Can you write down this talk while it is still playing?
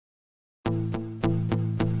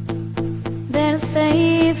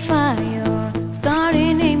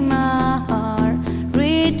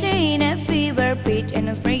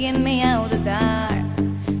freaking me out the dark.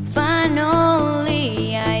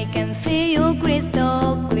 Finally, I can see you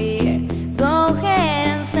crystal clear. Go ahead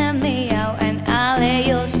and send me out, and I'll let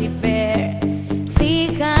your ship bare. See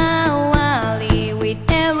how I live with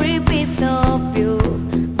every piece of you.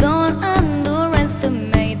 Don't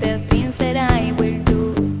underestimate the things that I will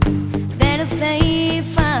do. There's a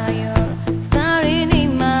fire starting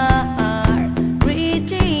in my heart,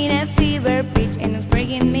 reaching a fever pitch, and it's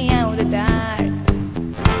freaking me out the dark.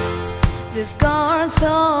 The scars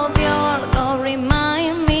of your love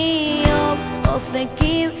remind me of us. They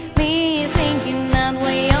keep me thinking that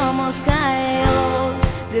we almost got it all.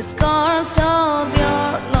 The scars of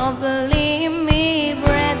your love leave me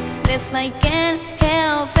breathless. I can't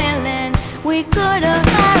help feeling we could have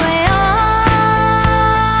carried on,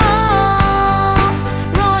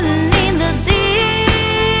 running in the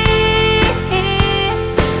deep.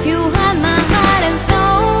 You had my heart and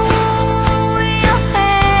soul in your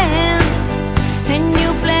hand, and you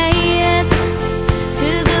played it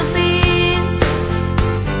to the beat.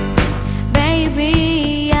 Baby,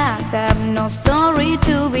 I have no story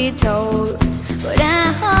to be told, but I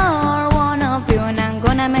heard one of you, and I'm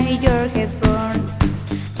gonna make your head burn.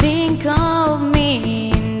 Think of me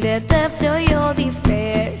in the depths of your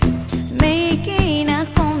despair, making a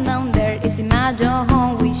home down there. Is imagine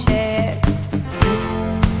home we share.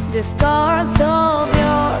 The scars of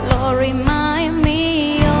your love remind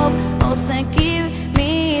me of us and keep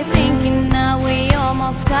me thinking that we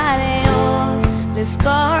almost got it all. The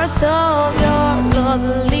scars of your love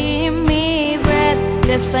leave me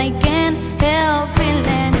breathless. I can't help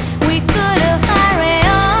feeling we could have hurried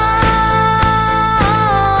on,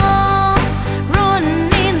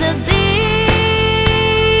 running in the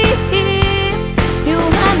deep. You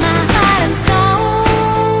had my heart and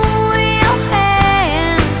soul in your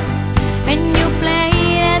hand, and you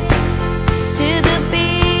played it to the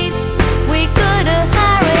beat. We could have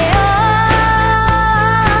hurried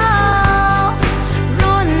on,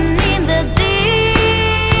 running in the deep.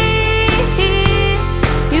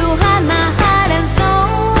 You had my heart and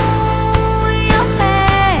soul in your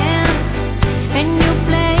hand, and you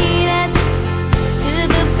played it to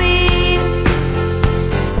the beat.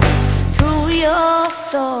 Through your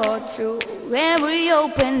soul, through every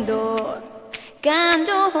open door, count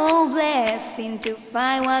your whole blessing to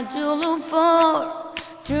find what you look for.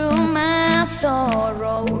 Through my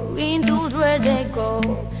sorrow, into treasure go.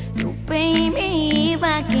 You pay me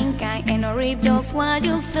back in kind, and I reap just what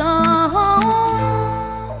you sow.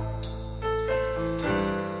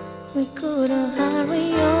 We could have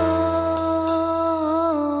hurried on,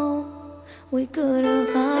 we could have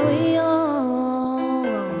hurried on,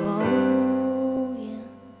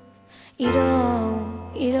 yeah. It all